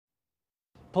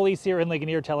Police here in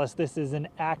Ligonier tell us this is an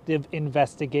active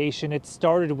investigation. It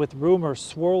started with rumors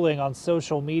swirling on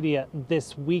social media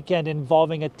this weekend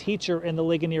involving a teacher in the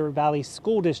Ligonier Valley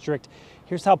School District.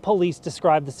 Here's how police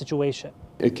describe the situation.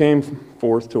 It came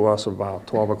forth to us about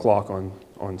 12 o'clock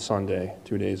on Sunday,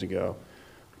 2 days ago,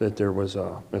 that there was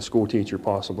a school teacher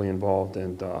possibly involved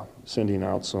in sending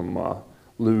out some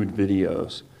lewd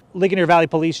videos. Ligonier Valley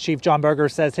Police Chief John Berger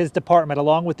says his department,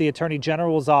 along with the Attorney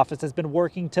General's office, has been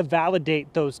working to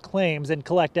validate those claims and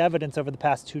collect evidence over the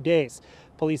past 2 days.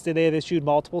 Police say they have issued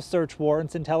multiple search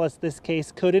warrants and tell us this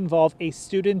case could involve a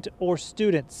student or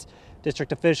students.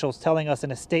 District officials telling us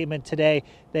in a statement today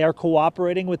they are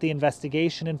cooperating with the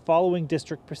investigation and following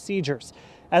district procedures.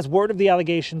 As word of the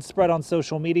allegations spread on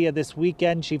social media this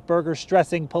weekend, Chief Berger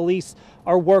stressing police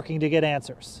are working to get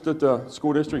answers. That the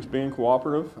school district's being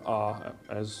cooperative,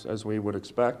 as we would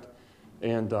expect,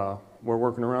 and we're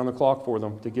working around the clock for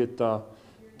them to get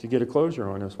a closure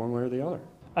on this one way or the other.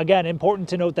 Again, important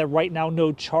to note that right now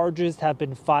no charges have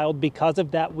been filed. Because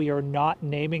of that, we are not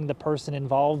naming the person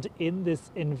involved in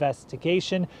this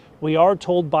investigation. We are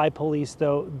told by police,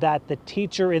 though, that the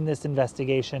teacher in this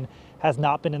investigation has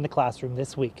not been in the classroom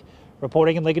this week.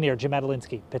 Reporting in Ligonier, Jim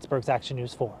Adelinsky, Pittsburgh's Action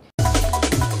News 4.